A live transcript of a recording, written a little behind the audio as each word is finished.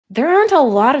There aren't a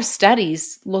lot of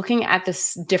studies looking at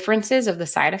the differences of the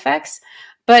side effects,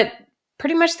 but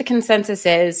pretty much the consensus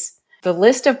is the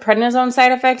list of prednisone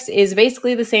side effects is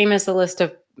basically the same as the list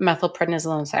of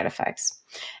methylprednisolone side effects.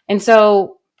 And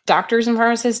so doctors and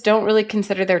pharmacists don't really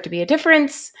consider there to be a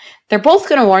difference. They're both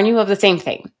going to warn you of the same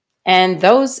thing. And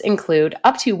those include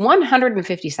up to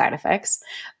 150 side effects,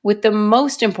 with the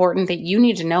most important that you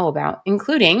need to know about,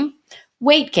 including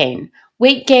weight gain.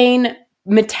 Weight gain,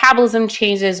 metabolism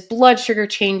changes, blood sugar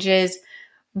changes,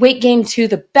 weight gain to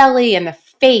the belly and the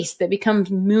face that becomes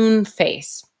moon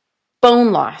face,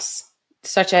 bone loss,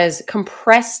 such as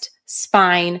compressed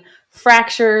spine,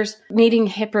 fractures, needing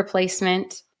hip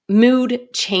replacement, mood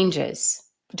changes,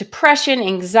 depression,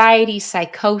 anxiety,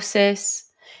 psychosis,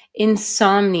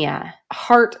 insomnia,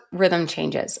 heart rhythm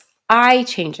changes, eye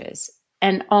changes,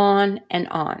 and on and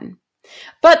on.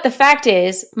 But the fact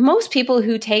is, most people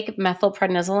who take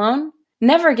methylprednisolone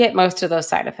never get most of those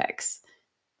side effects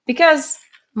because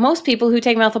most people who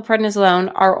take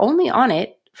methylprednisolone are only on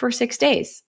it for 6 days.